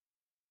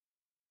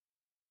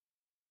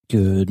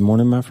Good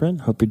morning, my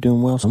friend. Hope you're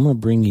doing well. So I'm going to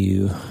bring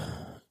you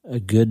a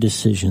good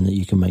decision that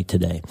you can make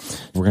today.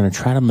 We're going to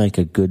try to make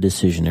a good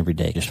decision every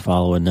day. Just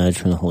follow a nudge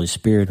from the Holy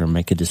Spirit or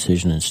make a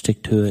decision and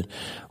stick to it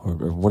or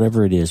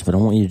whatever it is. But I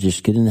want you to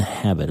just get in the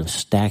habit of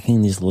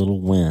stacking these little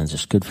wins.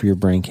 It's good for your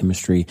brain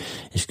chemistry.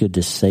 It's good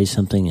to say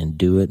something and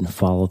do it and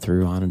follow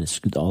through on it. It's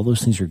good. All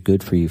those things are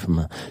good for you from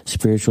a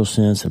spiritual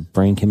sense, a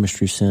brain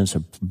chemistry sense,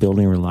 a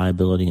building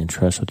reliability and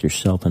trust with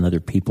yourself and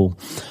other people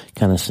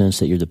kind of sense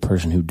that you're the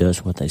person who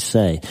does what they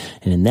say.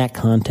 And in that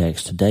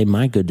context, today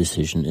my good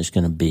decision is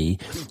going to be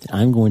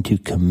I'm going to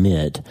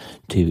commit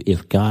to,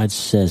 if God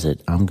says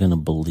it, I'm going to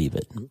believe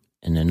it.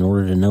 And in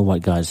order to know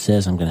what God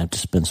says, I'm going to have to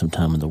spend some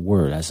time in the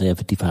Word. Isaiah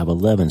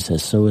 55:11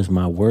 says, "So is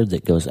my word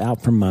that goes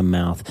out from my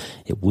mouth.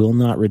 It will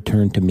not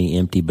return to me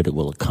empty, but it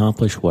will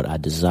accomplish what I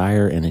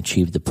desire and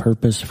achieve the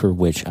purpose for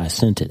which I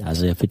sent it."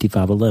 Isaiah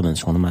 55:11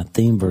 is one of my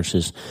theme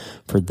verses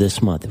for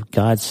this month. If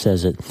God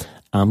says it,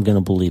 I'm going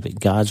to believe it.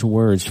 God's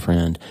words,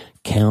 friend,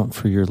 count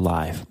for your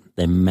life.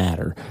 They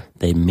matter.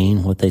 They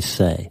mean what they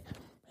say.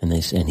 And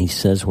he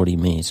says what he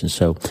means. And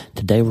so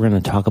today we're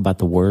going to talk about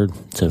the Word.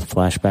 It's a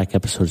flashback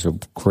episode. It's a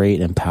great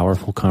and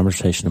powerful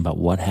conversation about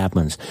what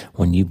happens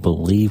when you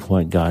believe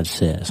what God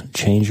says.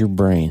 Change your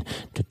brain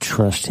to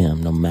trust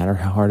Him no matter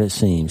how hard it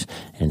seems,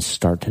 and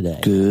start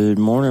today. Good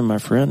morning, my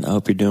friend. I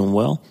hope you're doing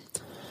well.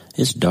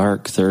 It's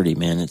dark 30,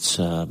 man. It's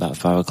about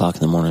 5 o'clock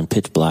in the morning,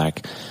 pitch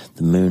black.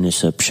 The moon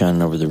is up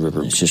shining over the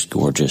river. It's just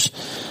gorgeous.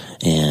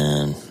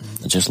 And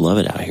I just love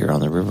it out here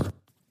on the river.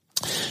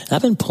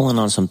 I've been pulling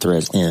on some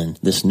threads, and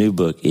this new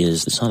book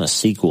it's not a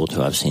sequel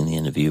to I've Seen the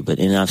End of You, but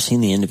in I've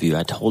Seen the End of You,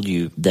 I told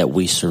you that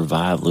we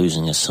survived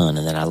losing a son,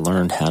 and that I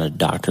learned how to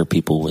doctor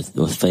people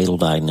with fatal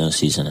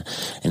diagnoses, and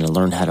I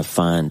learned how to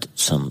find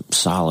some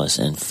solace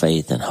and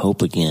faith and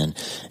hope again,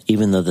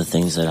 even though the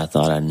things that I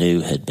thought I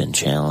knew had been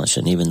challenged,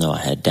 and even though I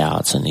had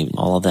doubts, and even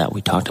all of that.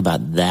 We talked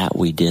about that.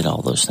 We did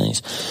all those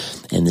things.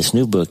 And this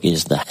new book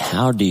is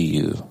how do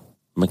you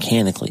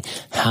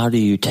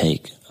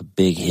take a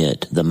big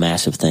hit, the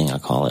massive thing, I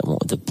call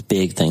it, the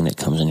big thing that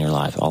comes in your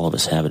life. All of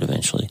us have it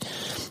eventually.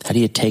 How do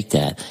you take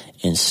that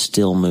and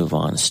still move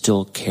on,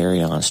 still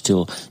carry on,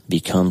 still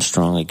become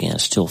strong again,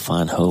 still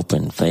find hope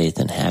and faith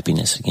and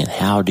happiness again?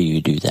 How do you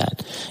do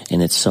that?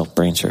 And it's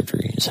self-brain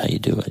surgery is how you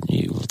do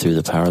it. Through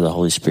the power of the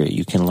Holy Spirit,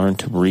 you can learn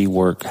to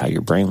rework how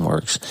your brain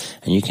works,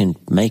 and you can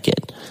make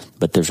it.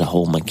 But there's a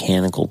whole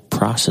mechanical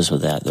process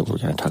with that we're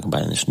going to talk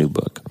about in this new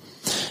book.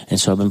 And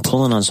so I've been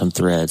pulling on some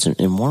threads,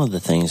 and one of the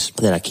things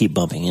that I keep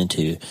bumping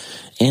into,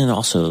 and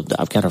also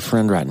I've got a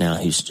friend right now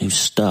who's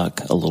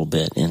stuck a little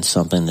bit in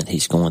something that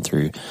he's going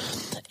through,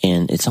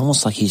 and it's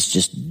almost like he's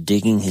just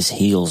digging his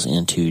heels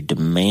into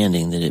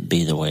demanding that it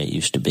be the way it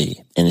used to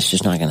be, and it's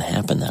just not going to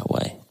happen that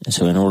way. And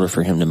so in order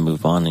for him to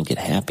move on and get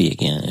happy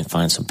again and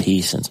find some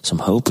peace and some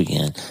hope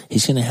again,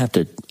 he's going to have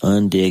to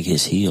undig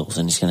his heels,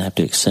 and he's going to have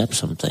to accept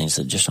some things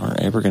that just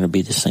aren't ever going to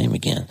be the same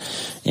again.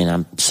 And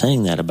I'm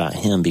saying that about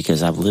him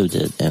because I've lived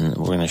it, and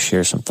we're going to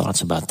share some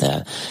thoughts about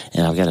that.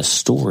 And I've got a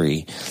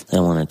story that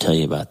I want to tell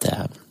you about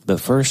that. But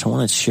first, I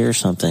want to share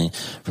something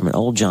from an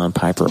old John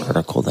Piper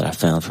article that I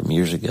found from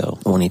years ago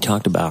when he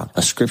talked about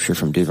a scripture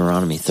from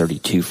Deuteronomy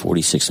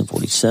 32:46 and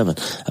 47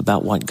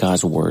 about what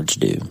God's words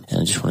do.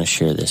 And I just want to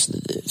share this.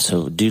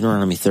 So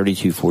Deuteronomy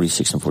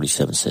 32:46 and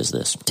 47 says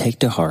this: "Take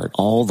to heart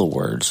all the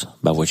words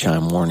by which I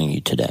am warning you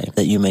today,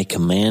 that you may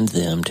command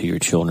them to your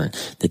children,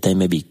 that they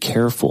may be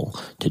careful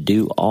to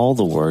do all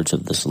the words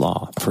of this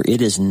law. For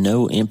it is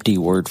no empty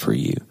word for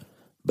you,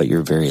 but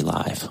your very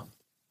life.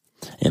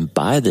 And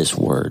by this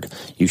word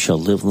you shall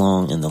live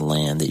long in the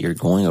land that you're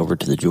going over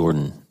the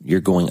Jordan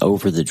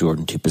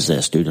to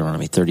possess."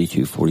 Deuteronomy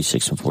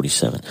 32:46 and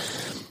 47.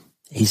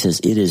 He says,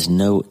 it is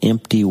no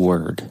empty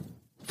word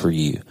for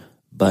you,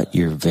 but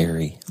your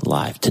very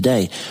life.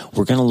 Today,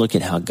 we're going to look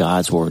at how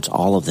God's words,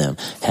 all of them,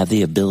 have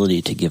the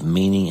ability to give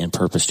meaning and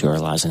purpose to our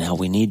lives, and how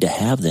we need to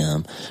have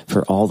them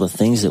for all the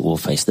things that we'll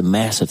face, the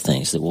massive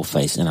things that we'll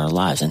face in our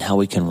lives, and how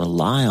we can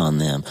rely on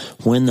them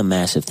when the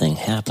massive thing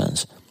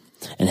happens.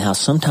 And how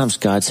sometimes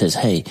God says,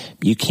 hey,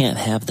 you can't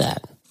have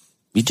that.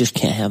 You just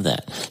can't have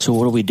that. So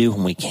what do we do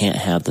when we can't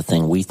have the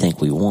thing we think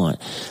we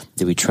want?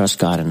 Do we trust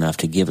God enough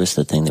to give us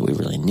the thing that we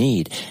really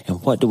need?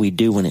 And what do we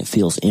do when it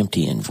feels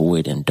empty and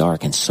void and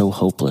dark and so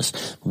hopeless?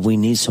 We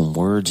need some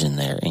words in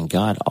there, and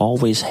God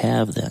always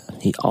have them.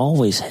 He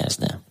always has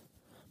them.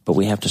 But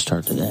we have to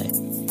start today.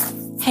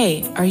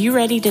 Hey, are you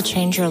ready to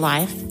change your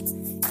life?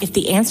 If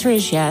the answer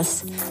is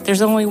yes,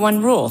 there's only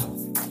one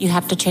rule. You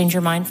have to change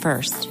your mind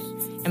first.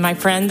 And my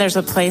friend, there's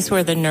a place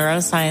where the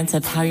neuroscience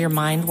of how your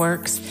mind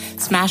works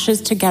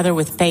smashes together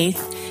with faith,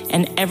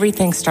 and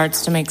everything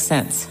starts to make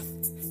sense.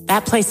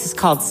 That place is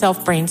called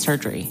self-brain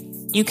surgery.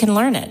 You can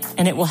learn it,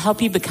 and it will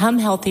help you become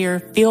healthier,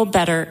 feel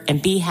better, and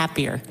be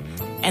happier.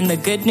 And the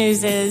good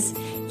news is,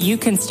 you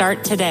can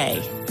start today.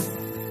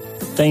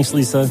 Thanks,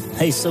 Lisa.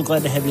 Hey, so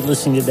glad to have you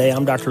listening today.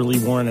 I'm Dr. Lee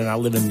Warren, and I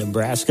live in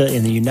Nebraska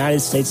in the United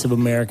States of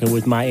America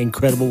with my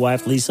incredible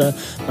wife, Lisa,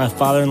 my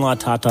father-in-law,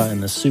 Tata,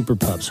 and the super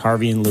pups,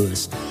 Harvey and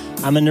Lewis.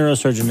 I'm a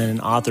neurosurgeon and an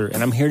author,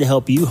 and I'm here to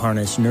help you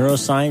harness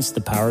neuroscience,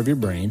 the power of your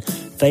brain,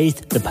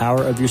 faith, the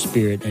power of your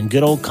spirit, and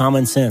good old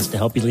common sense to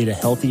help you lead a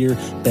healthier,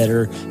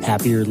 better,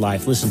 happier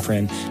life. Listen,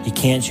 friend, you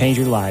can't change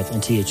your life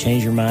until you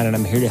change your mind, and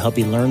I'm here to help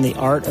you learn the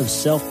art of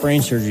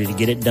self-brain surgery to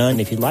get it done.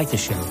 If you'd like the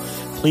show,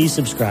 please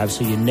subscribe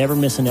so you never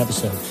miss an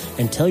episode,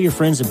 and tell your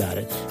friends about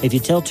it. If you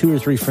tell 2 or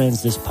 3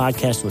 friends this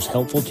podcast was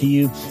helpful to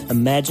you,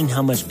 imagine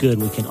how much good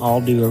we can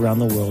all do around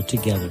the world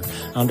together.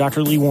 I'm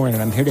Dr. Lee Warren,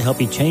 and I'm here to help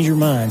you change your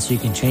mind so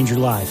you can change your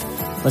life.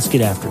 Let's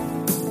get after it.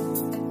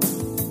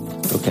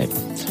 Okay,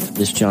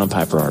 this John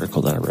Piper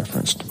article that I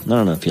referenced, I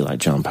don't know if you like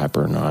John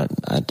Piper or not.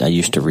 I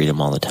used to read him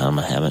all the time.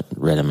 I haven't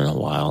read him in a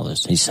while.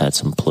 He's had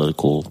some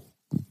political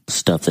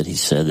stuff that he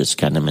said that's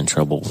gotten him in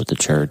trouble with the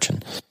church,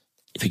 and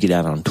if you get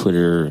out on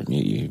Twitter and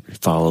you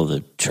follow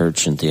the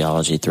church and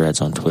theology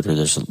threads on Twitter,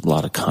 there's a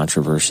lot of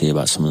controversy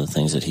about some of the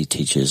things that he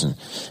teaches and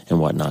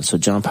whatnot. So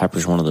John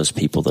Piper's one of those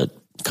people that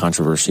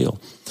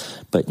controversial.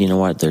 But you know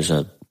what? There's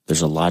a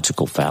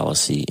logical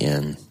fallacy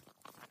in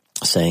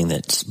saying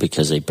that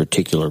because a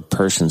particular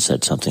person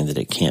said something that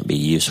it can't be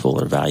useful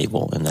or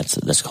valuable, and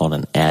that's called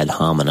an ad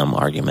hominem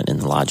argument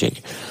in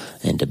logic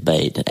and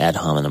debate. Ad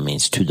hominem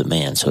means to the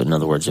man. So in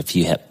other words, if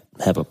you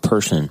have a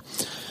person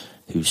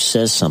who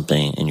says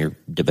something and you're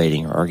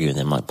debating or arguing,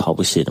 they might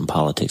probably see it in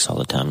politics all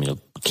the time. You know,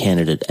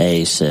 candidate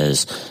A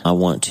says, I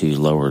want to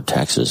lower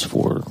taxes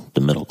for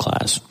the middle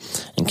class.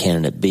 And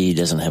candidate B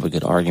doesn't have a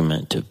good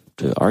argument to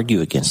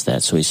argue against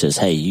that. So he says,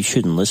 hey, you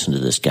shouldn't listen to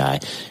this guy.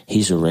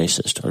 He's a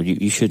racist. Or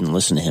you shouldn't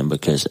listen to him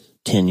because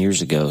 10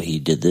 years ago he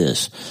did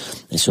this.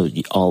 And so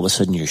all of a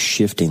sudden you're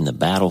shifting the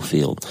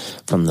battlefield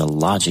from the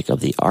logic of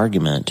the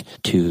argument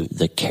to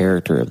the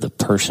character of the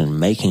person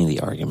making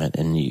the argument,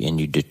 and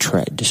you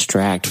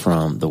distract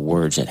from the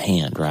words at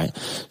hand, right?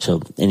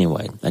 So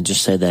anyway, I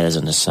just say that as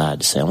an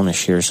aside to say I want to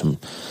share some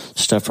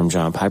stuff from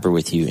John Piper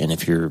with you, and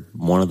if you're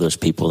one of those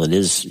people that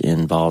is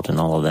involved in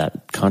all of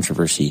that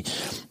controversy,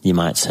 you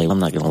might say, I'm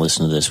not going to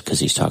listen to this because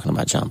he's talking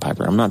about John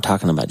Piper. I'm not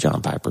talking about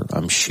John Piper.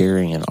 I'm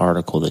sharing an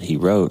article that he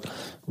wrote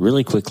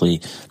really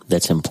quickly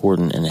that's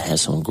important, and it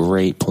has some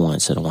great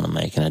points that I want to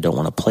make, and I don't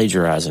want to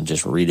plagiarize and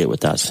just read it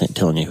without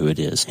telling you who it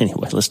is.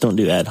 Anyway, let's don't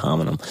do ad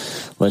hominem.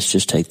 Let's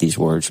just take these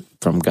words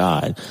from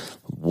God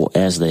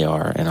as they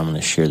are, and I'm going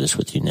to share this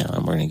with you now,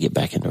 and we're going to get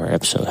back into our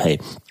episode. Hey,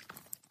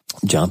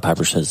 John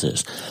Piper says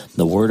this: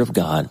 the Word of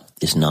God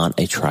is not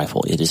a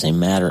trifle. It is a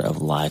matter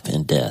of life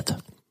and death.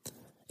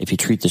 If you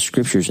treat the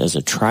Scriptures as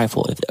a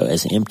trifle,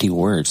 as empty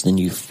words, then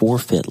you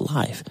forfeit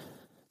life.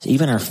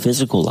 Even our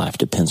physical life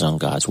depends on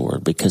God's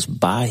Word, because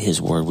by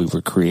His Word we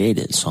were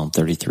created, Psalm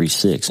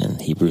 33:6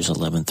 and Hebrews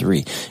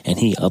 11:3. And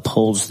He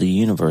upholds the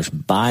universe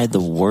by the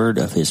word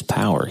of His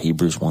power,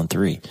 Hebrews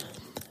 1:3.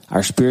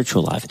 Our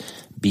spiritual life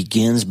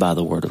begins by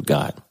the Word of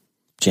God.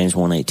 James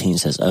 1:18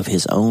 says, of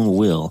His own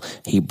will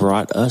He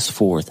brought us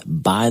forth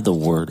by the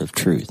word of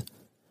truth.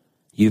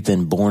 You've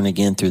been born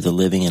again through the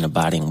living and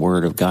abiding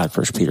Word of God,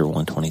 1 Peter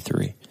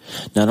 1:23.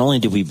 Not only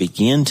do we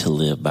begin to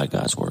live by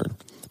God's Word,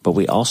 but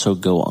we also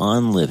go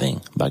on living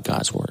by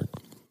God's Word.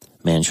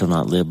 Man shall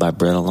not live by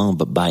bread alone,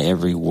 but by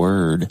every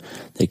word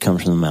that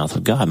comes from the mouth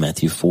of God,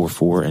 Matthew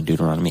 4:4 and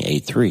Deuteronomy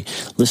 8:3.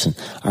 Listen,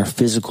 our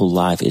physical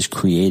life is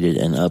created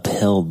and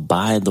upheld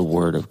by the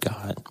Word of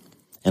God.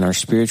 And our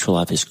spiritual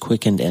life is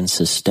quickened and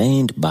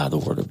sustained by the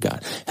Word of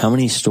God. How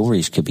many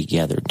stories could be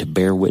gathered to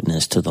bear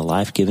witness to the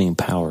life-giving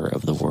power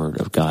of the Word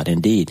of God?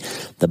 Indeed,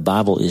 the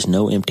Bible is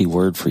no empty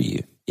word for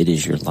you. It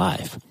is your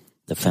life.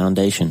 The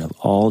foundation of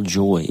all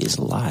joy is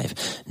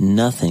life.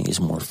 Nothing is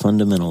more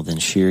fundamental than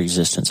sheer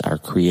existence, our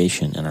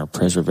creation and our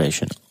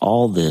preservation.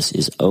 All this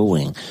is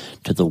owing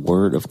to the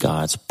Word of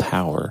God's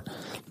power.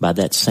 By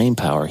that same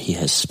power, He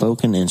has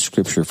spoken in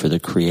Scripture for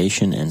the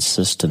creation and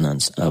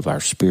sustenance of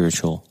our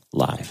spiritual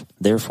life.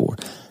 Therefore,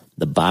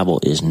 the Bible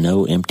is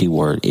no empty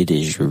word. It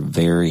is your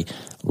very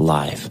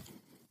life,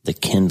 the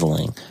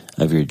kindling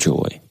of your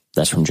joy.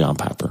 That's from John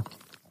Piper.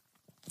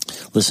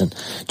 Listen,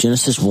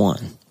 Genesis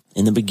 1,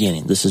 in the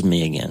beginning, this is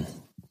me again,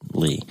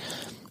 Lee.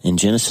 In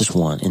Genesis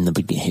 1, in the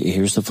beginning,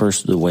 here's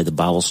the way the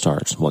Bible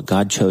starts, what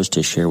God chose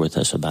to share with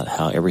us about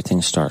how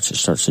everything starts. It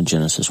starts in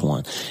Genesis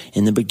 1.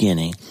 In the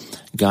beginning,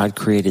 God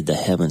created the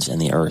heavens and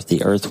the earth.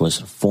 The earth was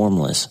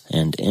formless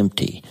and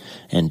empty,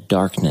 and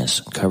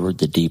darkness covered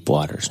the deep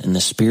waters. And the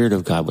Spirit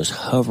of God was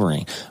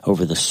hovering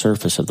over the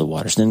surface of the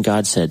waters. Then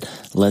God said,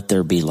 let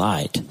there be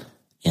light,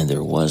 and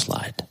there was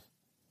light.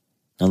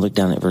 Now look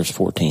down at verse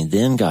 14.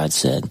 Then God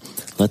said,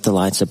 let the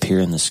lights appear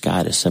in the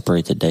sky to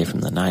separate the day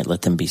from the night.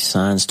 Let them be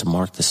signs to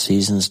mark the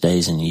seasons,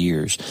 days, and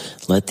years.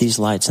 Let these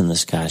lights in the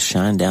sky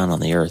shine down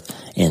on the earth.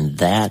 And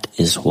that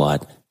is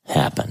what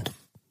happened.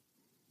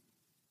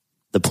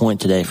 The point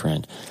today,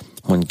 friend,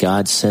 when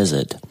God says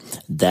it,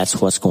 that's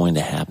what's going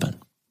to happen.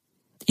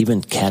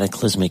 Even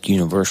cataclysmic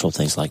universal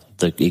things like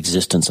the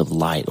existence of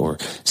light, or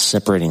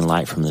separating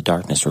light from the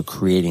darkness, or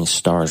creating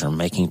stars, or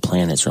making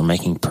planets, or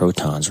making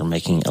protons, or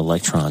making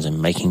electrons,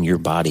 and making your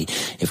body.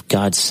 If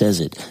God says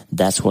it,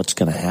 that's what's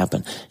going to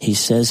happen. He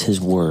says His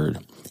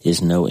Word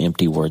is no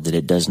empty word, that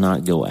it does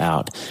not go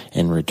out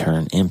and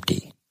return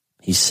empty.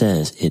 He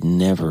says it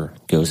never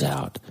goes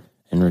out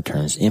and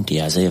returns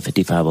empty. Isaiah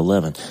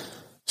 55:11.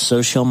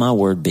 So shall my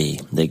word be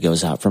that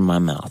goes out from my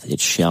mouth. It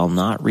shall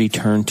not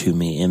return to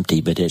me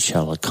empty, but it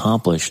shall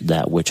accomplish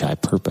that which I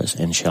purpose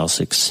and shall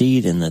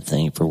succeed in the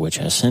thing for which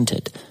I sent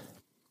it.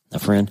 Now,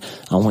 friend,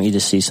 I want you to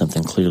see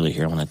something clearly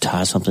here. I want to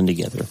tie something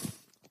together.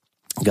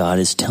 God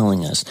is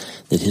telling us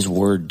that his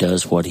word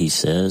does what he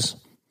says,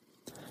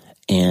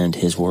 and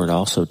his word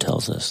also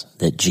tells us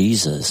that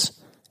Jesus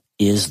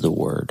is the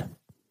word.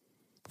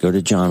 Go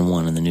to John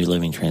 1 in the New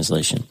Living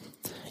Translation.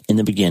 In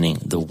the beginning,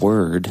 the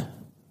Word,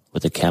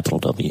 with a capital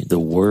W, the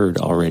Word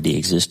already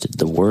existed.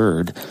 The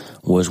Word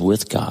was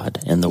with God,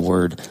 and the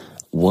Word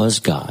was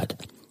God.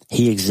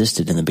 He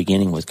existed in the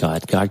beginning with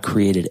God. God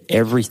created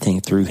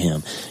everything through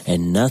him,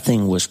 and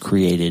nothing was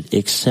created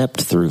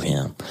except through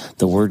him.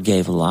 The Word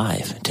gave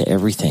life to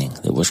everything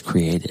that was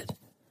created,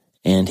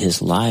 and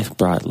his life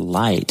brought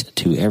light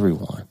to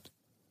everyone.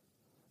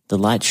 The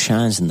light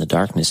shines in the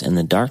darkness, and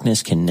the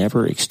darkness can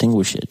never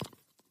extinguish it.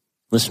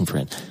 Listen,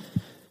 friend,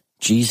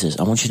 Jesus,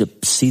 I want you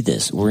to see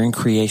this. We're in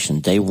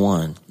creation, day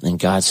one, and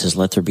God says,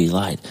 let there be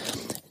light.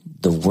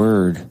 The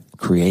Word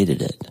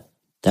created it.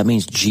 That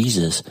means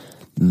Jesus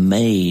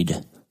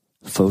made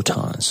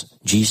photons.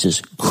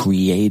 Jesus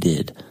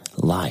created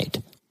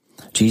light.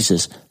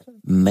 Jesus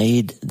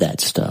made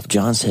that stuff.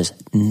 John says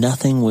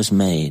nothing was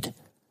made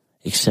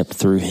except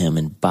through him,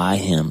 and by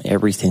him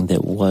everything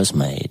that was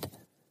made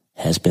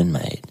has been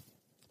made.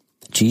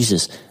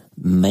 Jesus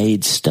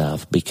made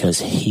stuff because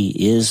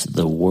he is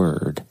the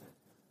Word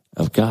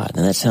of God.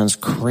 And that sounds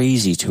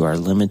crazy to our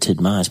limited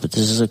minds, but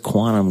this is a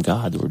quantum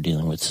God that we're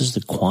dealing with. This is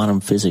the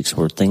quantum physics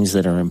where things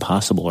that are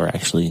impossible are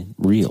actually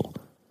real.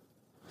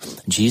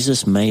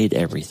 Jesus made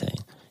everything.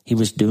 He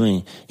was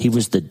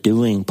the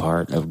doing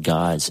part of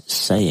God's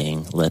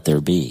saying, let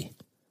there be.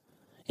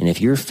 And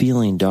if you're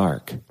feeling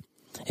dark,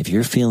 if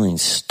you're feeling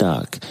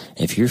stuck,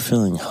 if you're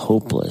feeling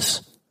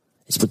hopeless,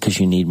 it's because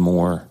you need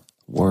more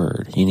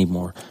Word. You need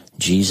more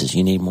Jesus.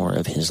 You need more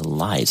of his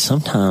light.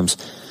 Sometimes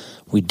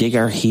we dig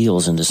our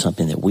heels into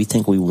something that we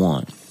think we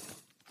want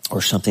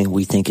or something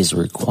we think is a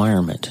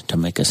requirement to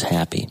make us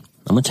happy.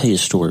 I'm going to tell you a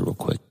story real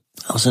quick.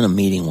 I was in a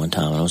meeting one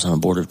time. I was on a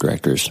board of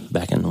directors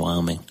back in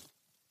Wyoming.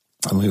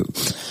 And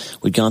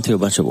we'd gone through a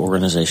bunch of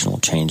organizational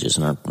changes,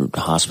 and our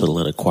hospital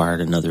had acquired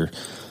another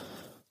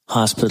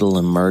hospital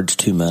and merged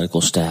two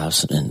medical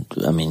staffs. And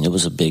I mean, it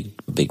was a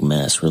big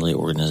mess, really,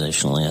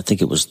 organizationally. I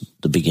think it was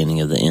the beginning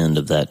of the end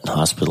of that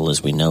hospital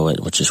as we know it,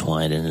 which is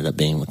why it ended up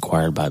being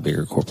acquired by a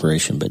bigger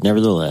corporation. But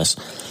nevertheless,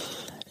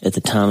 at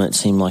the time, it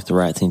seemed like the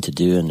right thing to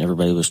do, and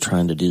everybody was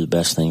trying to do the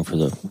best thing for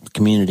the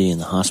community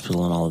and the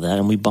hospital and all of that.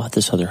 And we bought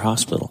this other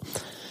hospital.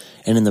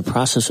 And in the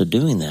process of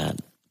doing that,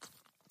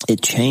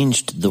 it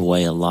changed the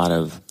way a lot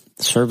of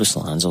service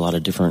lines, a lot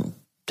of different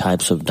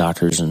types of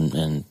doctors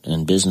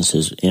and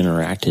businesses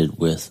interacted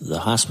with the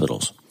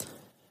hospitals.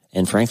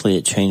 And frankly,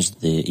 it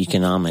changed the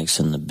economics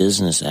and the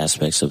business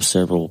aspects of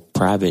several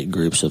private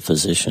groups of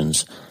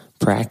physicians'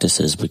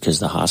 practices because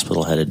the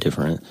hospital had a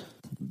different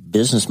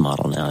business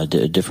model now, a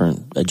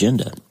different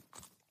agenda.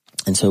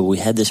 And so we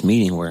had this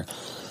meeting where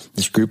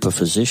this group of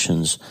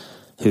physicians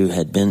who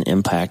had been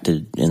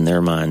impacted in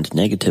their mind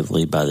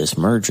negatively by this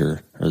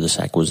merger or this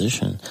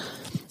acquisition,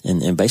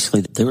 and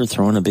basically they were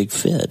throwing a big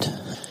fit.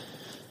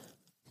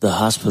 The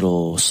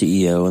hospital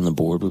CEO and the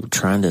board, we were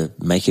trying to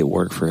make it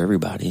work for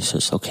everybody. So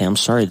it's okay, I'm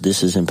sorry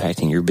this is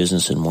impacting your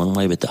business in one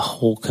way, but the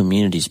whole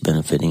community's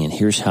benefiting, and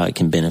here's how it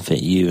can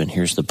benefit you, and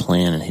here's the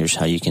plan, and here's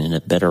how you can end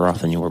up better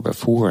off than you were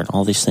before, and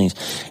all these things.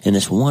 And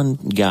this one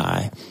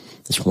guy,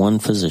 this one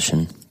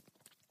physician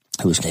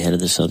who was the head of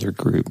this other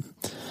group,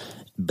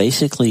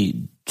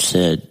 basically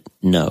said,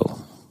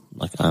 no,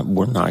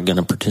 we're not going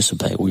to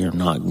participate. We are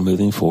not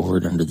moving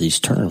forward under these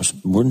terms.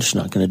 We're just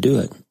not going to do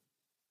it.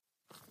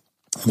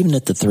 Even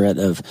at the threat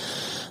of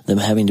them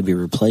having to be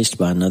replaced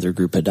by another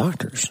group of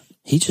doctors.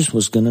 He just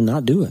was going to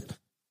not do it.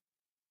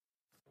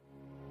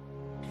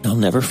 I'll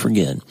never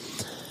forget,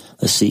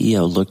 the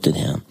CEO looked at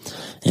him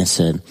and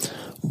said,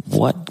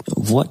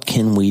 what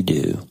can we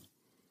do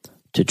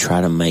to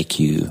try to make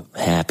you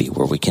happy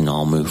where we can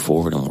all move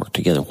forward and work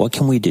together? What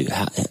can we do?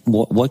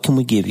 What can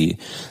we give you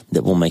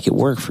that will make it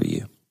work for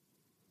you?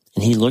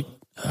 And he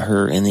looked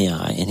her in the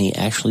eye and he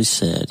actually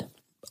said,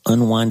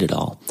 unwind it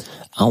all.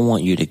 I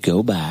want you to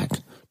go back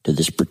to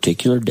this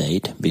particular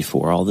date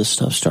before all this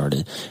stuff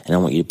started, and I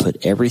want you to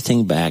put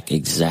everything back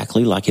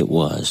exactly like it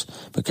was,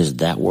 because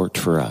that worked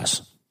for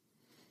us.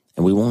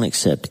 And we won't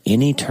accept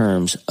any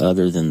terms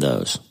other than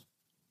those.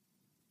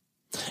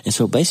 And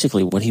so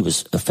basically what he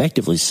was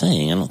effectively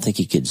saying, I don't think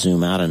he could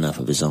zoom out enough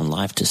of his own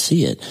life to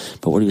see it,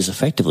 but what he was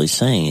effectively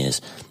saying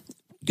is,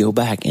 go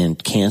back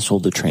and cancel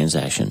the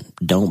transaction.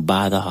 Don't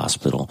buy the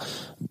hospital.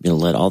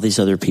 Let all these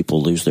other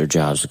people lose their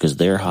jobs because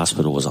their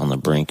hospital was on the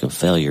brink of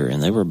failure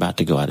and they were about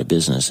to go out of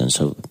business. And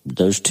so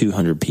those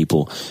 200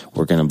 people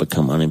were going to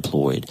become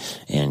unemployed.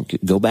 And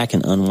go back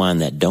and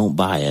unwind that. Don't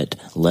buy it.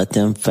 Let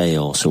them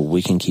fail so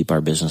we can keep our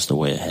business the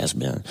way it has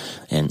been.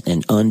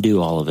 And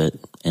undo all of it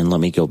and let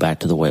me go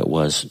back to the way it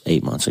was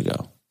 8 months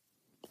ago.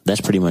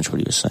 That's pretty much what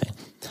he was saying.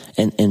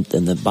 And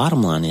the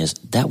bottom line is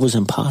that was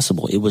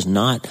impossible. It was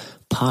not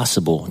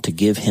possible to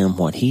give him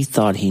what he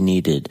thought he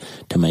needed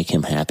to make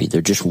him happy.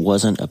 There just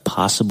wasn't a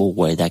possible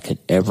way that could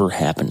ever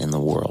happen in the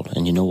world.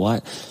 And you know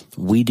what?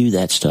 We do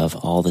that stuff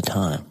all the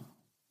time.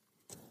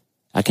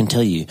 I can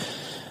tell you,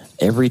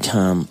 every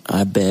time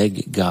I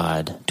beg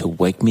God to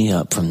wake me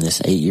up from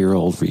this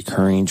 8-year-old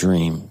recurring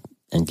dream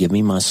and give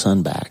me my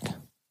son back,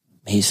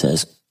 he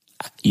says,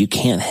 you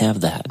can't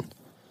have that.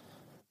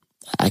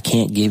 I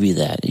can't give you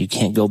that. You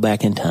can't go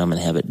back in time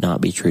and have it not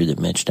be true that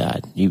Mitch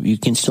died. You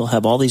can still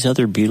have all these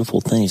other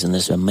beautiful things in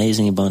this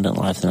amazing, abundant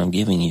life that I'm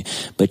giving you,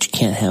 but you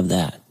can't have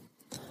that.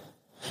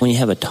 When you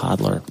have a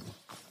toddler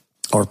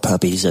or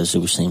puppies, as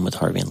we've seen with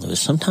Harvey and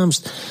Lewis,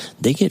 sometimes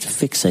they get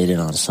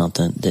fixated on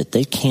something that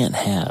they can't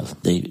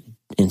have. They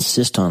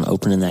insist on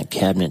opening that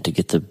cabinet to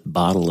get the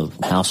bottle of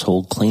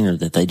household cleaner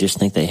that they just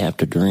think they have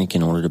to drink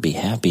in order to be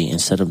happy,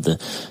 instead of the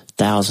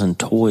 1,000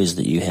 toys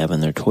that you have in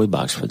their toy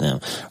box for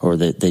them. Or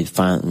that they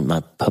find,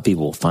 my puppy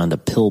will find a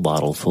pill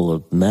bottle full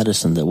of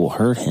medicine that will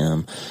hurt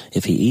him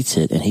if he eats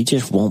it, and he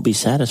just won't be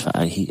satisfied.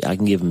 I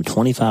can give him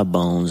 25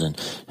 bones and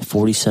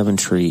 47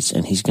 treats,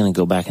 and he's going to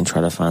go back and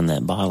try to find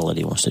that bottle that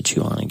he wants to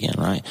chew on again,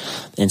 right?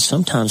 And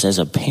sometimes as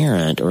a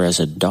parent or as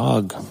a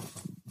dog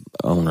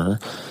owner,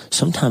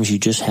 sometimes you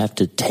just have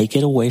to take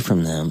it away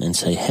from them and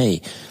say,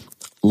 hey,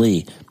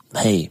 Lee,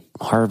 hey,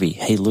 Harvey,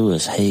 hey,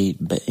 Lewis, hey,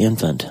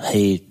 infant,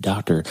 hey,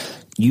 doctor,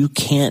 you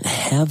can't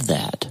have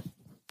that.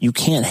 You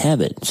can't have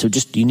it. So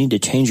you need to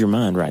change your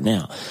mind right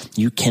now.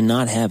 You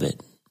cannot have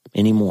it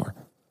anymore.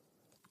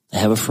 I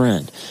have a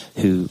friend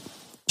who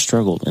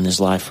struggled in his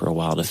life for a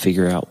while to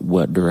figure out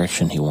what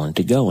direction he wanted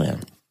to go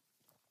in.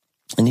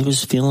 And he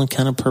was feeling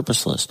kind of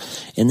purposeless.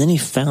 And then he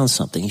found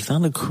something. He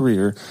found a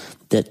career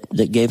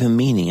that gave him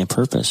meaning and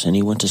purpose. And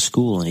he went to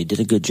school and he did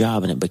a good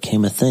job, and it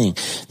became a thing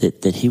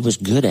that he was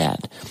good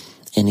at.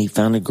 And he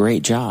found a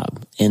great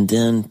job. And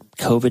then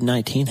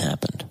COVID-19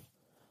 happened.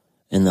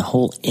 And the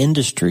whole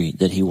industry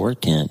that he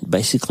worked in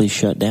basically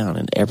shut down,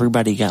 and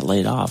everybody got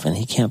laid off, and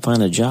he can't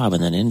find a job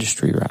in that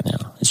industry right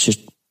now. It's just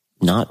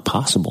not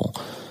possible.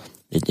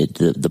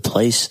 The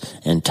place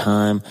and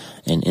time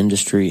and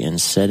industry and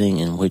setting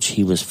in which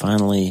he was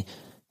finally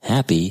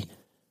happy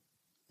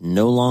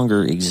no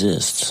longer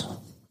exists.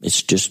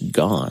 It's just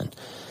gone.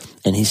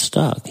 And he's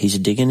stuck. He's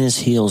digging his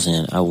heels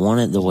in. I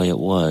want it the way it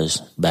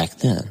was back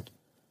then.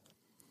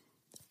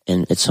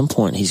 And at some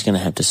point, he's going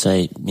to have to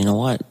say, you know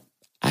what?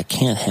 I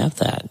can't have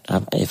that.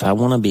 If I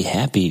want to be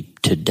happy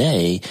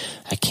today,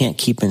 I can't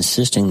keep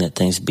insisting that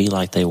things be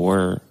like they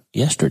were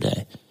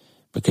yesterday,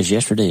 because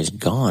yesterday is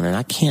gone and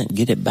I can't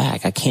get it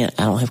back. I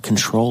don't have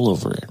control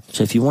over it.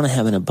 So if you want to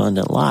have an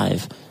abundant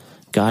life,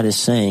 God is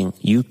saying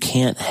you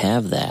can't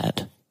have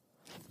that,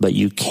 but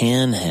you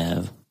can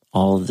have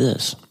all of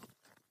this.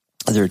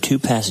 There are two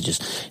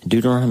passages,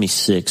 Deuteronomy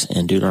 6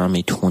 and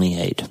Deuteronomy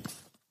 28.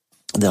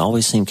 They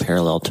always seem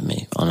parallel to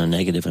me on a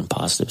negative and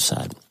positive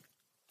side.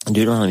 In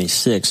Deuteronomy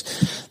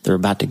 6, they're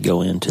about to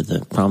go into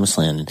the promised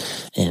land,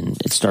 and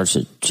it starts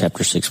at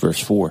chapter 6, verse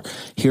 4.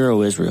 Hear,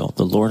 O Israel,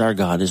 the Lord our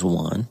God is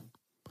one.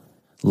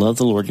 Love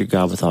the Lord your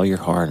God with all your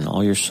heart and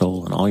all your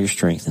soul and all your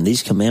strength. And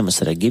these commandments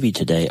that I give you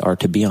today are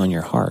to be on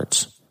your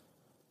hearts.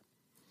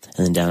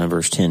 And then down in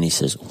verse 10, he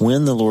says,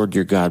 when the Lord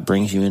your God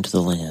brings you into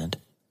the land,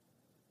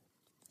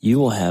 you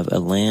will have a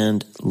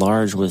land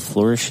large with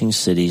flourishing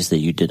cities that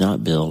you did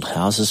not build,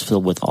 houses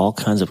filled with all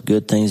kinds of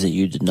good things that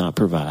you did not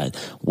provide,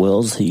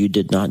 wells that you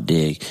did not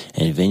dig,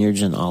 and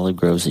vineyards and olive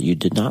groves that you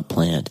did not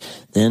plant.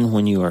 Then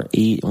when you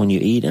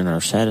eat and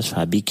are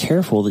satisfied, be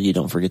careful that you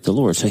don't forget the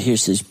Lord. So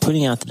he's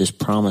putting out this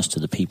promise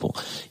to the people.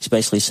 He's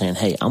basically saying,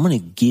 hey, I'm going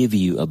to give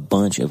you a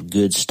bunch of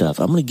good stuff.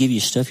 I'm going to give you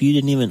stuff you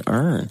didn't even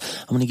earn.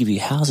 I'm going to give you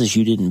houses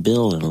you didn't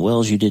build and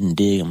wells you didn't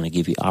dig. I'm going to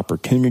give you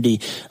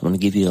opportunity. I'm going to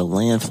give you a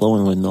land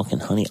flowing with milk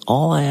and honey.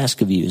 All I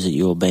ask of you is that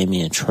you obey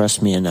me and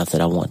trust me enough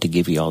that I want to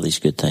give you all these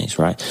good things,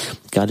 right?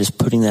 God is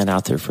putting that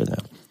out there for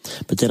them.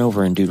 But then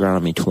over in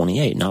Deuteronomy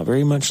 28, not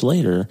very much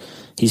later,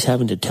 he's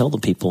having to tell the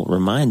people,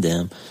 remind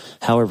them,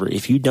 however,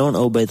 if you don't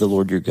obey the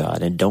Lord your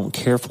God and don't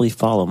carefully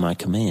follow my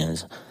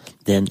commands,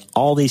 then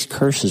all these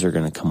curses are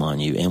going to come on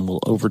you and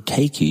will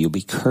overtake you. You'll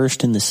be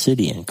cursed in the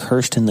city and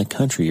cursed in the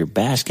country. Your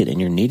basket and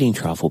your kneading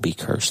trough will be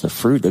cursed. The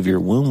fruit of your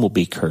womb will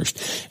be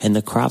cursed, and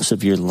the crops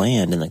of your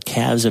land and the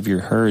calves of your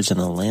herds and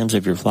the lambs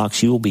of your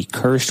flocks. You will be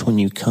cursed when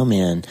you come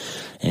in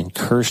and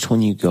cursed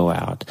when you go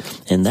out.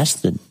 And that's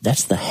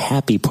the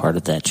happy part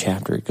of that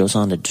chapter. It goes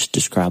on to just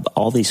describe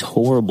all these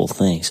horrible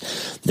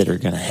things that are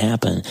going to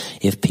happen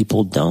if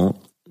people don't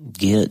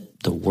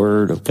get the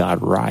word of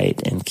God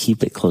right and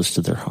keep it close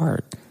to their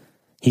heart.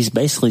 He's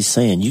basically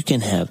saying you can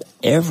have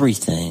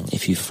everything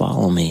if you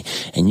follow me,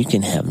 and you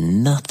can have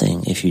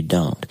nothing if you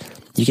don't.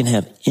 You can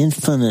have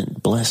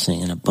infinite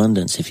blessing and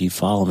abundance if you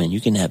follow me, and you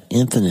can have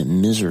infinite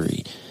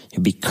misery.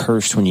 You'll be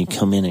cursed when you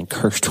come in and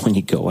cursed when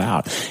you go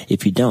out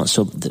if you don't.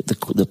 So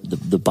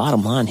the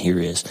bottom line here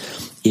is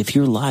if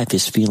your life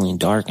is feeling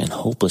dark and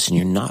hopeless and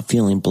you're not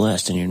feeling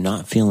blessed and you're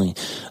not feeling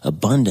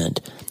abundant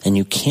and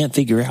you can't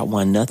figure out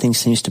why nothing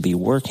seems to be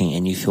working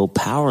and you feel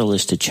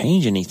powerless to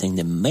change anything,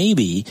 then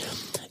maybe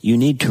you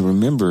need to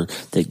remember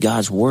that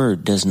God's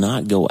word does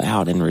not go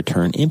out and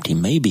return empty.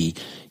 Maybe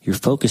you're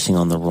focusing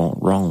on the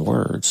wrong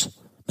words.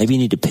 Maybe you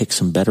need to pick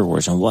some better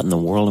words. And what in the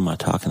world am I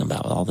talking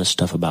about with all this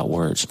stuff about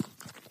words?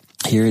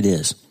 Here it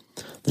is.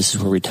 This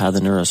is where we tie the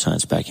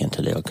neuroscience back in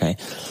today, okay?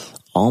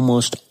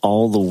 Almost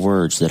all the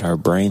words that our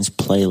brains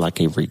play like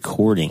a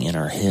recording in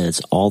our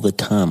heads all the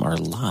time are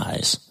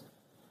lies.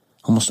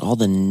 Almost all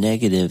the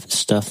negative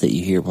stuff that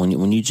you hear,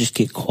 when you just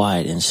get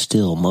quiet and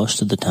still,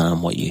 most of the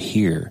time what you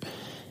hear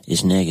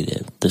is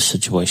negative. This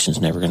situation's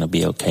never going to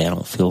be okay. I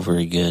don't feel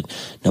very good.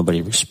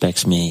 Nobody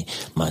respects me.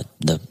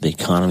 The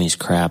economy's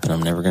crap and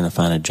I'm never going to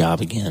find a job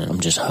again.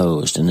 I'm just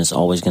hosed and it's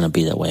always going to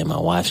be that way. My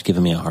wife's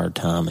giving me a hard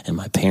time and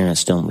my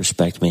parents don't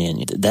respect me.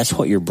 And that's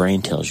what your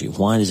brain tells you.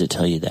 Why does it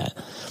tell you that?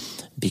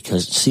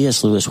 Because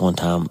C.S. Lewis one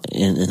time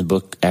in the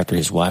book after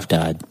his wife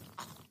died,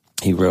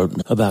 he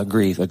wrote about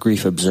grief, a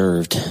grief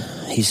observed.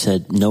 He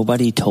said,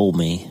 nobody told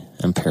me,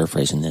 I'm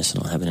paraphrasing this, I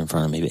don't have it in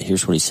front of me, but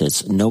here's what he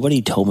says.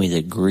 Nobody told me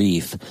that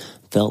grief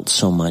felt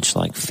so much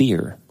like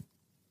fear.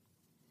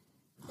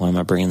 Why am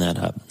I bringing that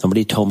up?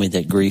 Nobody told me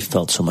that grief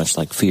felt so much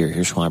like fear.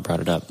 Here's why I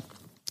brought it up.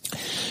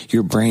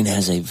 Your brain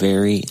has a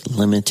very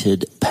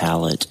limited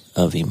palette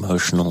of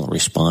emotional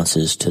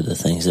responses to the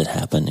things that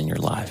happen in your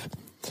life.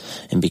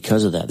 And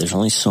because of that, there's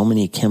only so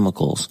many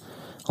chemicals,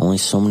 only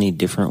so many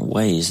different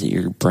ways that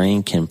your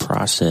brain can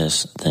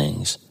process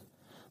things.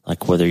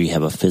 Like whether you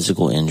have a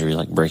physical injury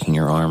like breaking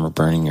your arm or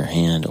burning your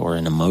hand, or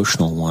an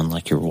emotional one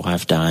like your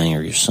wife dying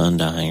or your son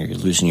dying or you're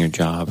losing your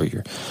job or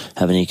you're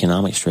having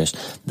economic stress.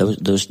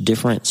 Those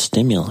different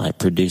stimuli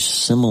produce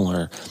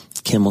similar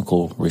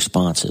chemical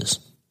responses.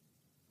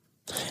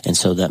 And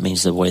so that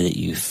means the way that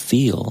you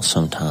feel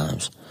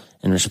sometimes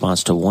in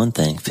response to one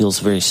thing feels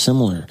very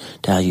similar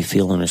to how you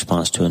feel in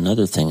response to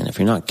another thing. And if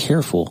you're not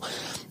careful,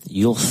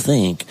 you'll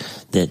think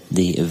that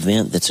the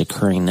event that's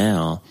occurring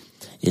now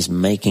is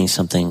making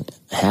something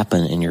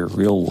happen in your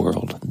real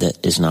world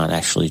that is not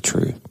actually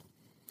true.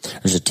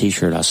 There's a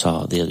t-shirt I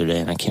saw the other day,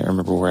 and I can't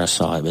remember where I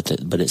saw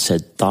it, but it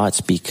said,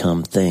 thoughts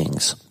become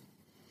things.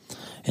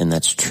 And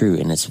that's true,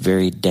 and it's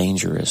very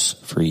dangerous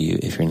for you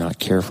if you're not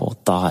careful.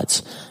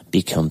 Thoughts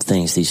become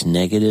things. These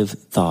negative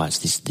thoughts,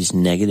 these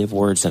negative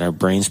words that our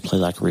brains play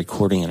like a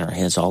recording in our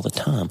heads all the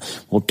time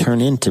will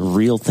turn into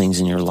real things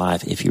in your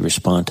life if you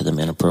respond to them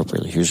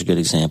inappropriately. Here's a good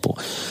example.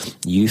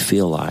 You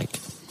feel like,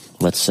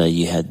 let's say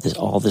you had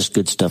all this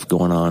good stuff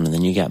going on and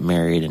then you got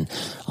married and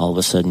all of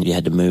a sudden you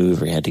had to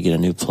move or you had to get a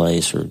new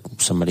place or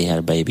somebody had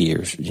a baby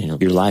or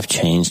your life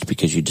changed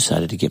because you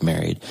decided to get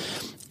married.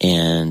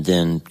 And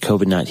then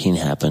COVID-19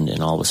 happened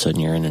and all of a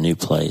sudden you're in a new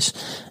place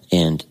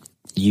and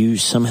you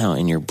somehow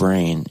in your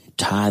brain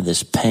tie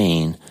this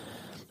pain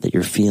that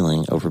you're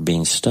feeling over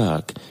being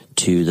stuck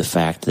to the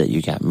fact that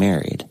you got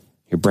married.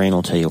 Your brain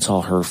will tell you it's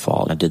all her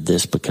fault. I did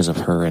this because of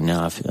her and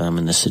now I'm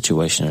in this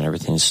situation and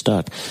everything's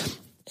stuck.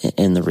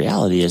 And the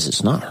reality is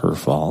it's not her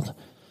fault.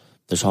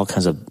 There's all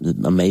kinds of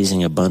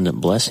amazing,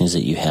 abundant blessings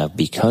that you have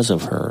because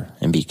of her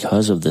and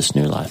because of this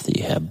new life that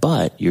you have.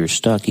 But you're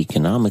stuck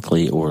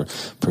economically or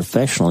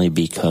professionally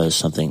because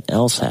something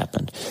else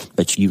happened.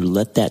 But you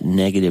let that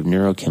negative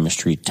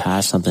neurochemistry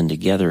tie something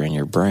together in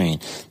your brain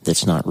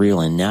that's not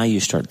real. And now you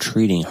start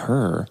treating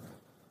her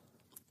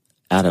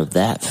out of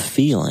that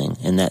feeling,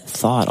 and that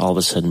thought all of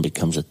a sudden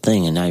becomes a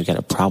thing, and now you've got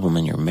a problem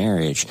in your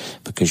marriage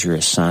because you're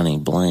assigning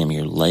blame.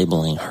 You're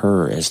labeling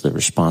her as the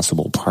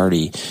responsible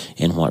party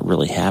in what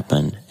really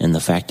happened, and the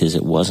fact is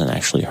it wasn't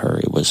actually her.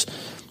 It was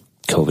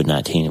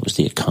COVID-19. It was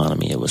the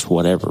economy. It was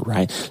whatever,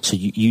 right? So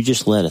you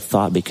just let a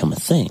thought become a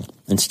thing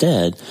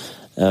instead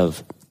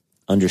of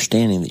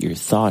understanding that your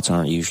thoughts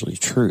aren't usually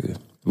true.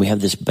 We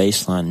have this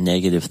baseline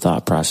negative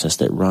thought process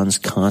that runs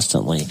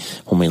constantly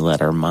when we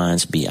let our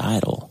minds be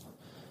idle.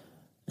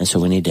 And so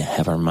we need to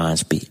have our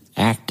minds be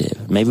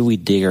active. Maybe we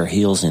dig our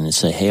heels in and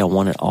say, hey, I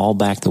want it all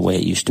back the way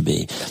it used to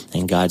be.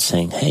 And God's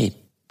saying, hey,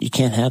 you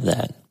can't have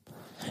that.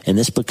 And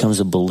this becomes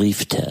a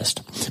belief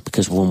test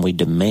because when we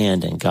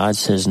demand and God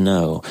says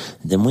no,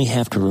 then we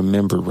have to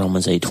remember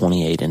Romans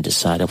 8:28 and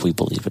decide if we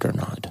believe it or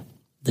not.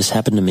 This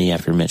happened to me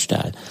after Mitch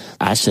died.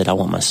 I said, I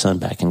want my son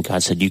back. And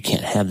God said, you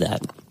can't have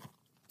that.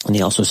 And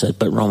he also said,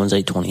 but Romans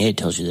 8:28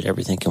 tells you that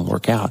everything can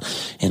work out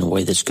in a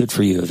way that's good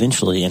for you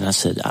eventually. And I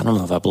said, I don't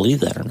know if I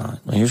believe that or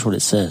not. Well, here's what it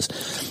says.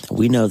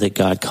 We know that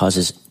God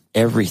causes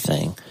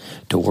everything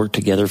to work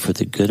together for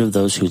the good of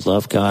those who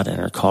love God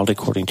and are called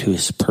according to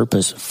his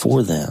purpose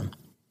for them.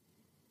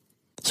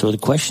 So the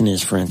question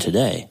is, friend,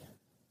 today,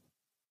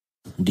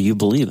 do you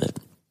believe it?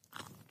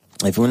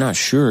 If we're not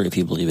sure if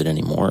you believe it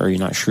anymore, or you're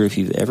not sure if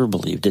you've ever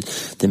believed it,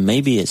 then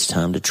maybe it's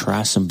time to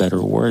try some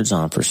better words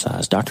on for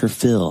size. Dr.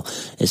 Phil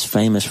is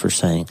famous for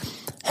saying,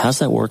 how's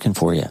that working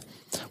for you?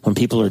 When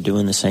people are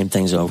doing the same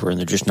things over and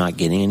they're just not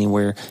getting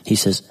anywhere, he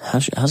says,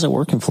 how's it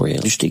working for you?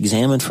 Just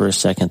examine for a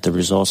second the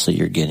results that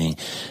you're getting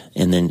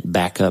and then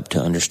back up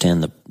to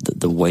understand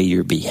the way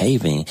you're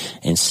behaving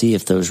and see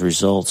if those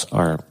results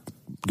are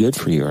good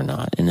for you or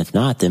not. And if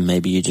not, then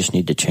maybe you just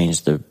need to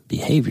change the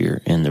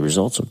behavior and the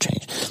results will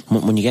change.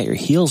 When you got your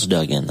heels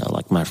dug in, though,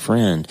 like my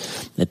friend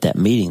at that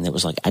meeting that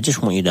was like, I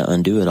just want you to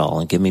undo it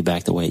all and give me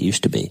back the way it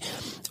used to be.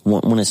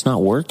 When it's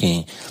not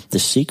working, the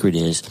secret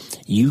is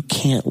you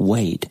can't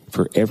wait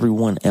for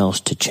everyone else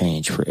to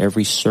change, for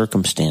every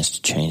circumstance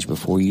to change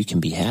before you can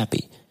be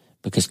happy.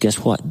 Because guess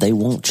what? They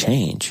won't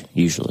change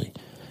usually.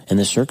 And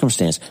the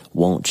circumstance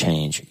won't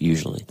change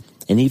usually.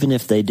 And even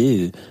if they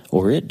do,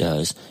 or it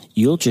does,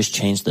 you'll just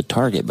change the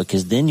target,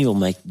 because then you'll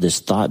make this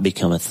thought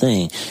become a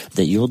thing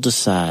that you'll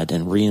decide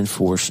and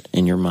reinforce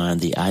in your mind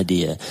the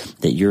idea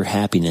that your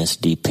happiness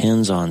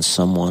depends on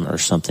someone or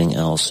something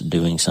else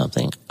doing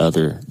something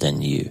other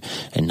than you,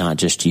 and not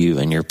just you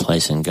and your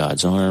place in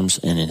God's arms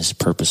and in his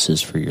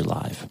purposes for your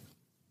life.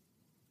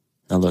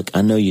 Now look,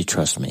 I know you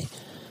trust me,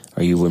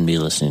 or you wouldn't be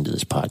listening to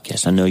this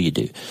podcast. I know you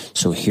do.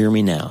 So hear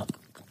me now.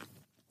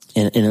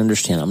 And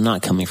understand, I'm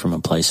not coming from a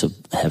place of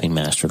having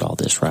mastered all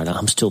this, right?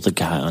 I'm still the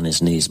guy on his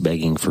knees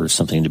begging for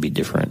something to be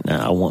different.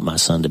 Now, I want my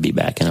son to be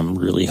back, and I'm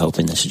really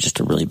hoping this is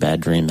just a really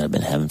bad dream that I've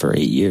been having for 8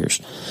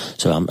 years.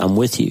 So I'm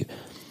with you.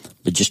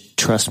 But just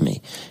trust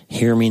me.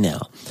 Hear me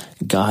now.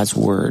 God's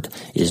word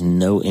is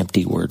no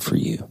empty word for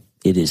you.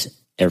 It is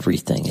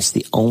everything. It's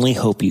the only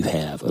hope you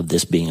have of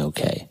this being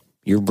okay.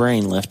 Your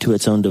brain, left to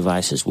its own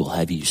devices, will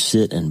have you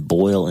sit and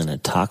boil in a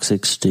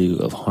toxic stew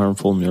of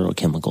harmful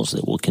neurochemicals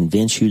that will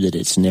convince you that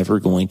it's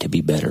never going to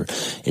be better.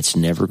 It's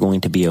never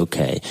going to be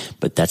okay.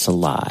 But that's a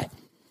lie.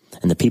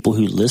 And the people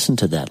who listen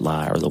to that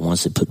lie are the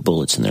ones that put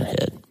bullets in their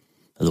head,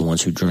 are the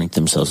ones who drink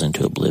themselves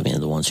into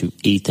oblivion, the ones who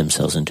eat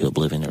themselves into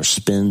oblivion or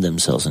spin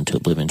themselves into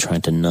oblivion,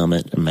 trying to numb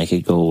it and make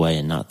it go away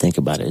and not think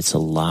about it. It's a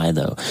lie,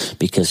 though,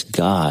 because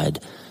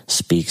God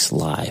speaks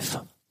life.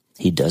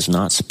 He does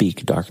not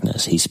speak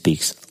darkness. He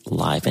speaks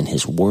life, and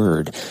his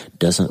word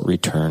doesn't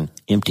return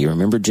empty.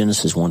 Remember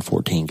Genesis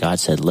 1:14. God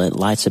said, let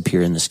lights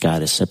appear in the sky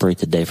to separate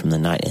the day from the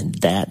night. And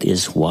that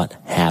is what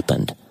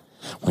happened.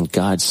 When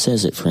God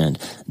says it, friend,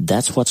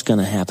 that's what's going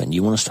to happen.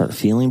 You want to start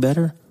feeling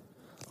better?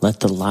 Let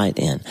the light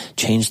in.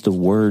 Change the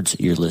words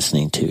you're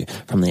listening to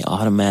from the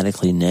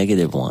automatically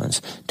negative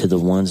ones to the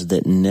ones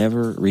that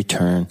never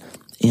return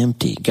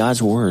empty.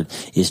 God's word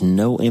is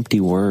no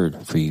empty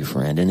word for you,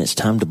 friend, and it's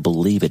time to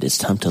believe it. It's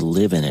time to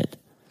live in it,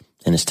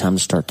 and it's time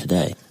to start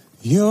today.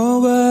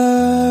 Your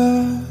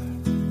word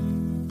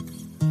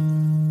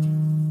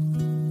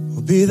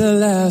will be the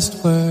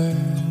last word.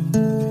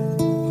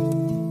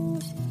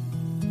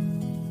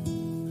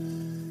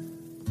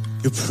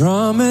 Your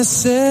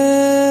promises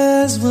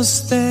will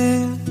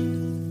stand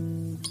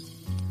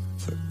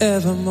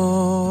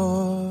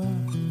forevermore.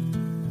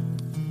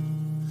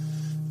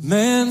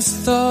 Man's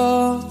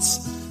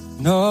thoughts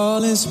and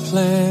all his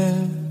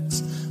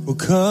plans will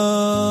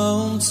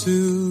come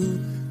to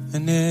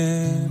an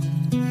end.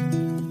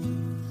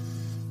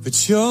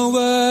 But your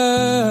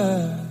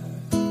word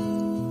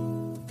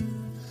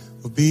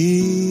will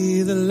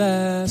be the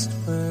last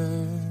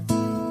word.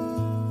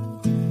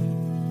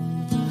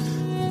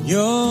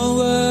 Your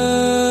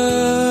word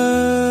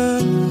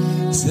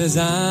says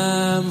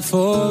I'm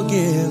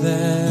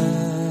forgiven.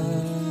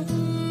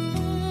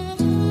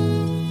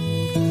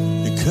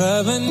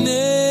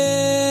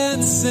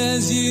 Covenant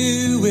says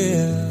you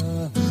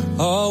will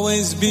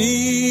always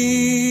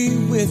be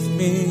with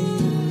me.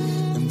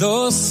 And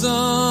though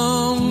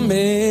some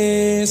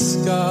may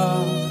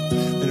scoff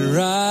and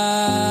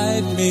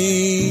write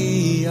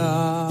me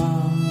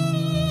off,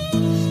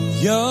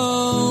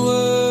 your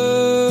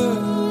word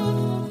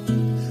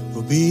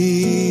will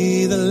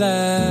be the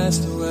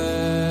last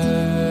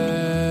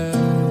word.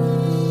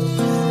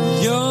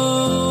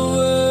 Your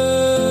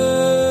word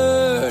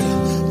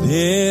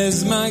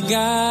is my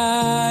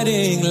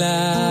guiding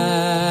light.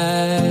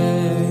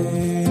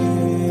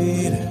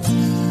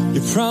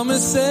 Your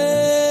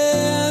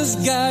promises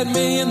guide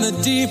me in the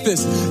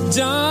deepest,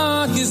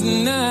 darkest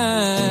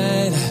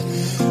night.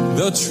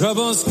 Though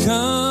troubles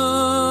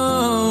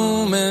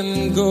come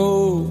and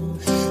go,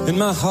 in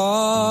my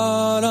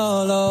heart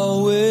I'll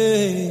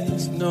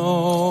always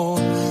know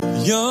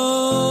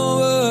your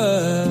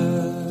word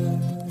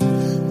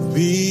will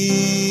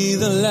be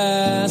the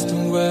last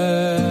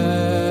word.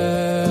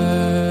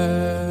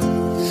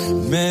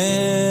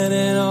 Man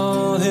in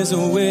all his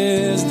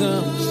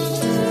wisdom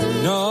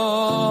and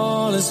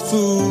all his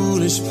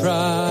foolish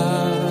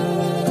pride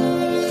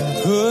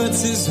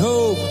puts his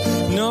hope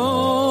in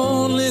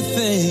only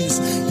things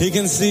he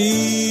can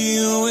see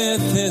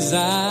with his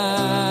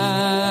eyes.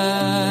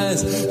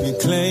 And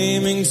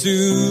claiming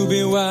to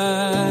be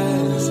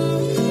wise,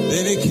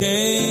 they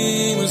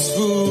became as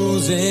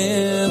fools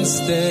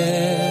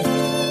instead.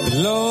 But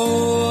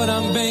Lord,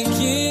 I'm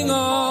banking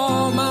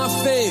all my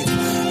faith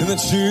in the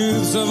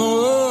truths of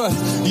what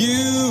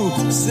you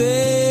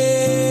say.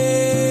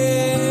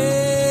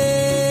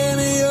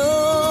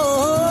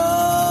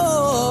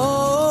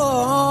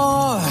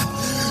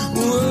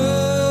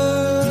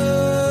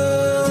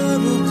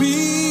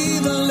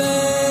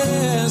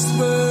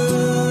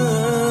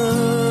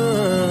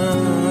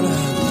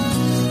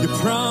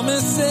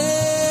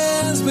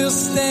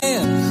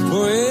 stand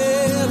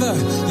forever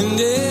and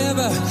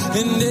ever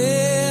and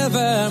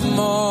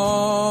evermore.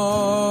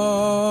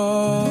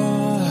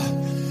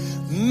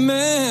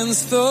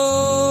 Man's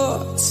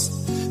thoughts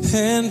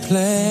and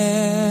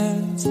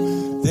plans,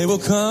 they will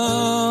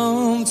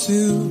come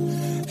to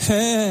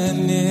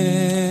an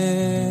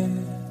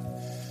end,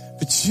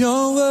 but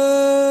your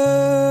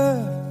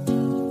word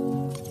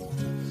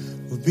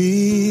will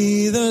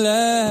be the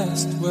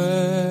last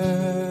word.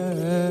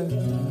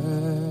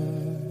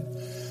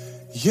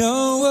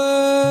 Your word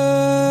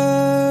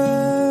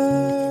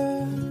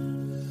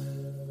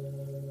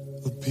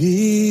will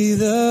be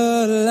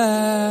the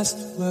last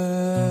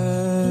word.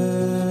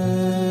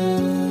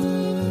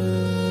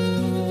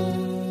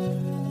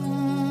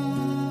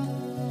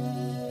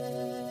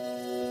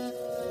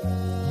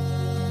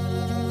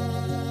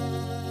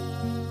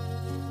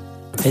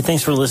 Hey,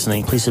 thanks for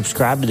listening. Please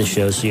subscribe to the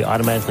show so you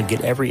automatically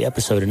get every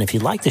episode. And if you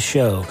like the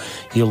show,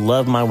 you'll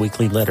love my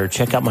weekly letter.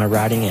 Check out my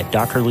writing at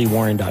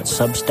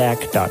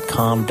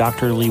drleewarren.substack.com,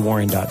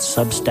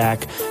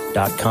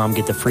 drleewarren.substack.com.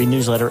 Get the free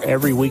newsletter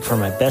every week for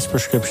my best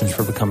prescriptions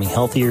for becoming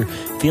healthier,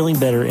 feeling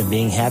better, and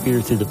being happier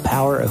through the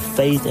power of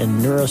faith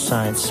and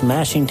neuroscience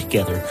smashing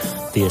together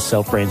via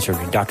self-brain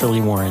surgery.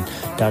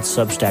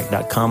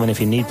 drleewarren.substack.com. And if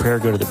you need prayer,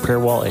 go to the prayer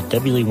wall at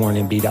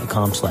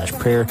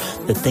wleewarrenmd.com/prayer.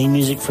 The theme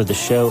music for the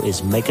show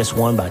is Make Us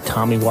One by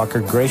Tommy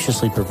Walker,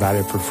 graciously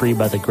provided for free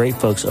by the great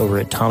folks over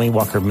at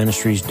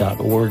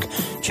TommyWalkerMinistries.org.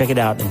 Check it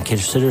out and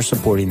consider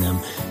supporting them.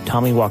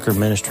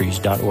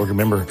 TommyWalkerMinistries.org.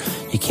 Remember,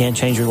 you can't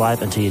change your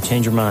life until you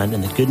change your mind.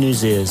 And the good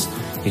news is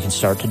you can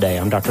start today.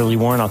 I'm Dr. Lee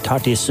Warren. I'll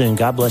talk to you soon.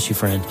 God bless you,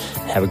 friend.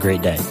 Have a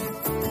great day.